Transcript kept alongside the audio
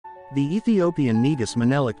The Ethiopian Negus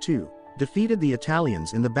Menelik II defeated the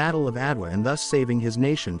Italians in the Battle of Adwa and thus saving his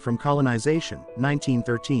nation from colonization,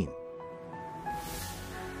 1913.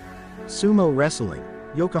 Sumo wrestling,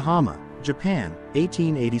 Yokohama, Japan,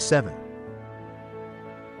 1887.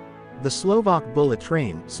 The Slovak bullet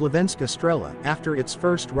train, Slovenska Strela, after its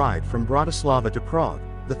first ride from Bratislava to Prague,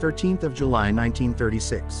 the 13th of July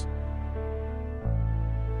 1936.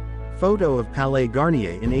 Photo of Palais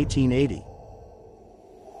Garnier in 1880.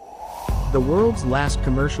 The world's last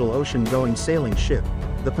commercial ocean-going sailing ship,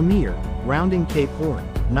 the Pamir, rounding Cape Horn,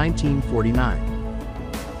 1949.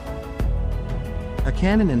 A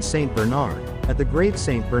cannon in St. Bernard, at the Great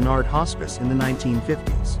St. Bernard Hospice in the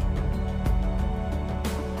 1950s.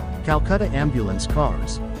 Calcutta ambulance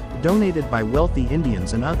cars, donated by wealthy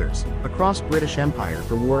Indians and others, across British Empire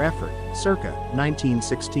for war effort, circa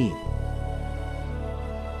 1916.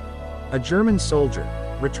 A German soldier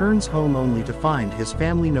returns home only to find his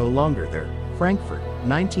family no longer there, Frankfurt,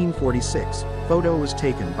 1946, photo was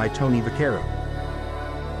taken by Tony Vaccaro.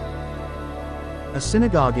 A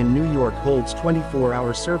synagogue in New York holds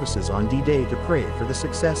 24-hour services on D-Day to pray for the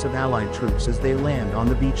success of Allied troops as they land on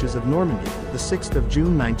the beaches of Normandy, the 6th of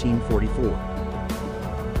June 1944.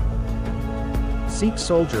 Sikh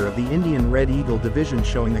soldier of the Indian Red Eagle Division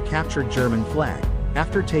showing the captured German flag,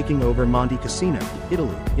 after taking over Monte Cassino,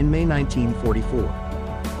 Italy, in May 1944.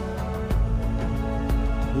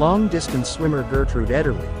 Long-distance swimmer Gertrude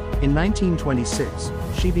Ederle. In 1926,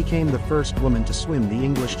 she became the first woman to swim the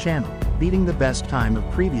English Channel, beating the best time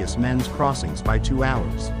of previous men's crossings by 2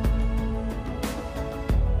 hours.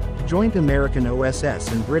 Joint American OSS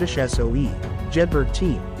and British SOE, Jedburgh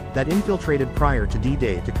team, that infiltrated prior to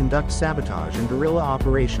D-Day to conduct sabotage and guerrilla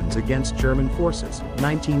operations against German forces,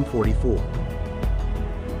 1944.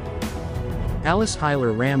 Alice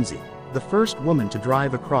Hyler Ramsey, the first woman to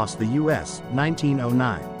drive across the U.S.,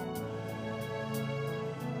 1909.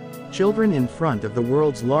 Children in front of the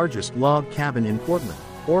world's largest log cabin in Portland,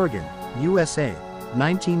 Oregon, USA,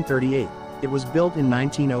 1938, it was built in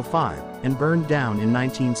 1905, and burned down in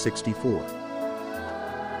 1964.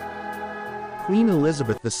 Queen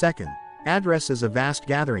Elizabeth II addresses a vast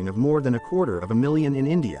gathering of more than 250,000 in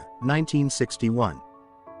India, 1961.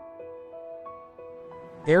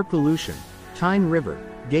 Air pollution, Tyne River,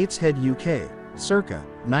 Gateshead, UK, circa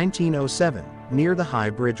 1907, near the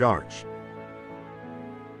High Bridge Arch.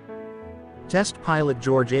 Test pilot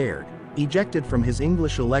George Aird, ejected from his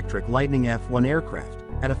English Electric Lightning F-1 aircraft,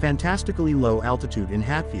 at a fantastically low altitude in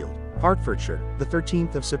Hatfield, Hertfordshire, the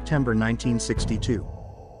 13th of September 1962.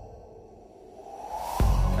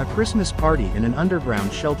 A Christmas party in an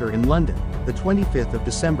underground shelter in London, the 25th of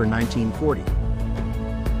December 1940.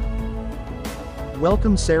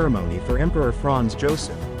 Welcome ceremony for Emperor Franz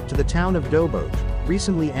Joseph, to the town of Doboj,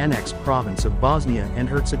 recently annexed province of Bosnia and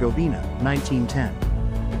Herzegovina, 1910.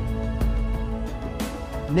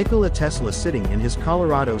 Nikola Tesla sitting in his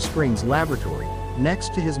Colorado Springs laboratory,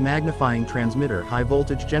 next to his magnifying transmitter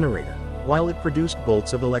high-voltage generator, while it produced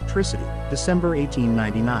bolts of electricity, December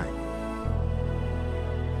 1899.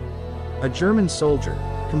 A German soldier,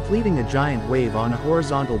 completing a giant wave on a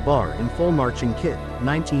horizontal bar in full marching kit,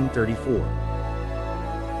 1934.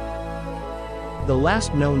 The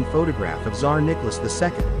last known photograph of Tsar Nicholas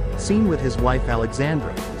II, seen with his wife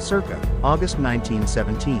Alexandra, circa August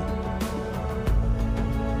 1917.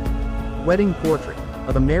 Wedding portrait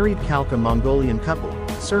of a married Khalkha Mongolian couple,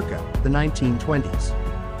 circa the 1920s.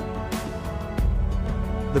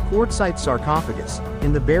 The quartzite sarcophagus,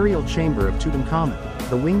 in the burial chamber of Tutankhamun,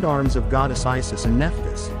 the winged arms of goddess Isis and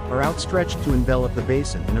Nephthys, are outstretched to envelop the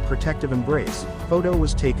basin in a protective embrace. Photo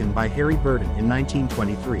was taken by Harry Burden in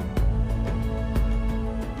 1923.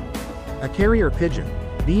 A carrier pigeon,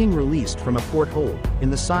 being released from a porthole,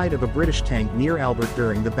 in the side of a British tank near Albert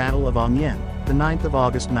during the Battle of Amiens, the 9th of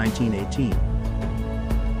August 1918.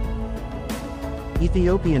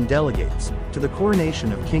 Ethiopian delegates, to the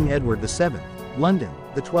coronation of King Edward VII, London,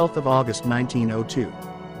 the 12th of August 1902.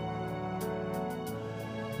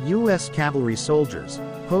 U.S. cavalry soldiers,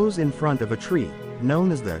 pose in front of a tree,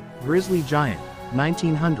 known as the Grizzly Giant,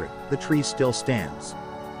 1900, the tree still stands.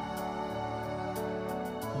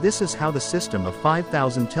 This is how the system of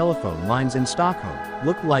 5,000 telephone lines in Stockholm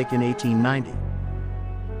looked like in 1890.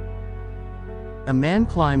 A man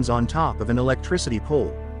climbs on top of an electricity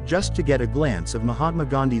pole, just to get a glance of Mahatma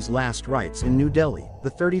Gandhi's last rites in New Delhi, the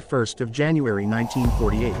 31st of January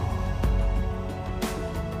 1948.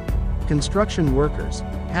 Construction workers,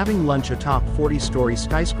 having lunch atop 40-story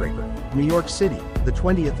skyscraper, New York City, the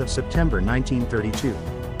 20th of September 1932.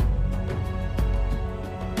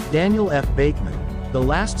 Daniel F. Bakeman, the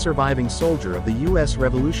last surviving soldier of the U.S.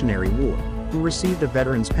 Revolutionary War, who received a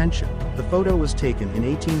veteran's pension. The photo was taken in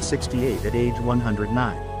 1868 at age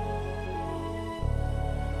 109.